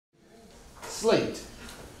Slate.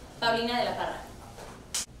 Paulina de la Parra.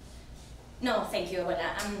 No, thank you,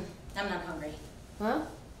 abuela. I'm not hungry. ¿Ah?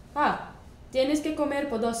 Ah, tienes que comer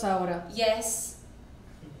por 2 ahora. Yes,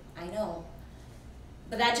 I know.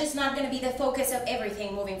 But that's just not going to be the focus of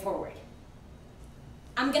everything moving forward.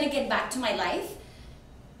 I'm going to get back to my life.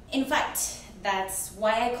 In fact, that's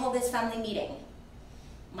why I call this family meeting.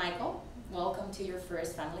 Michael, welcome to your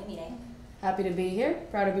first family meeting. Happy to be here.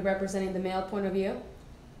 Proud to be representing the male point of view.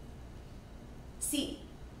 See,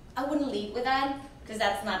 I wouldn't lead with that, because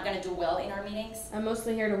that's not going to do well in our meetings. I'm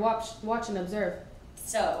mostly here to watch and observe.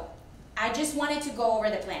 So, I just wanted to go over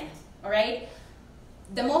the plan, all right?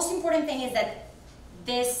 The most important thing is that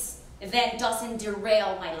this event doesn't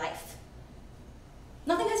derail my life.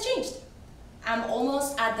 Nothing has changed. I'm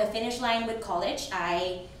almost at the finish line with college.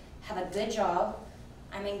 I have a good job.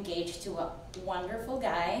 I'm engaged to a wonderful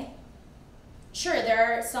guy. Sure,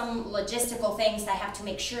 there are some logistical things I have to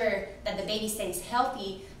make sure that the baby stays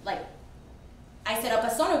healthy, like I set up a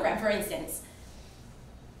sonogram, for instance.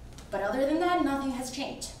 But other than that, nothing has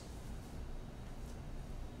changed.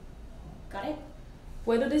 Got it?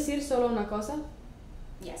 ¿Puedo decir solo una cosa?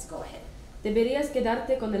 Yes, go ahead. Deberías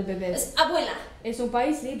quedarte con el bebé. Abuela. Es un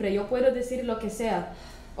país libre, yo puedo decir lo que sea.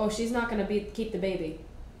 Oh, she's not gonna keep the baby.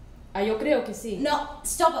 Ah, yo creo que sí. No,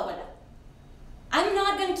 stop, abuela. I'm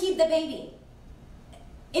not gonna keep the baby.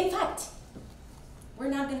 In fact, we're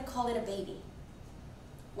not gonna call it a baby.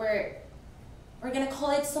 We're gonna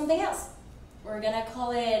call it something else. We're gonna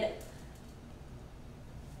call it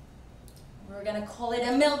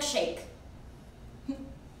a milkshake.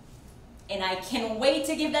 And I can't wait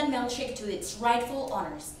to give that milkshake to its rightful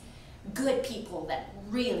owners. Good people that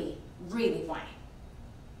really, really want it.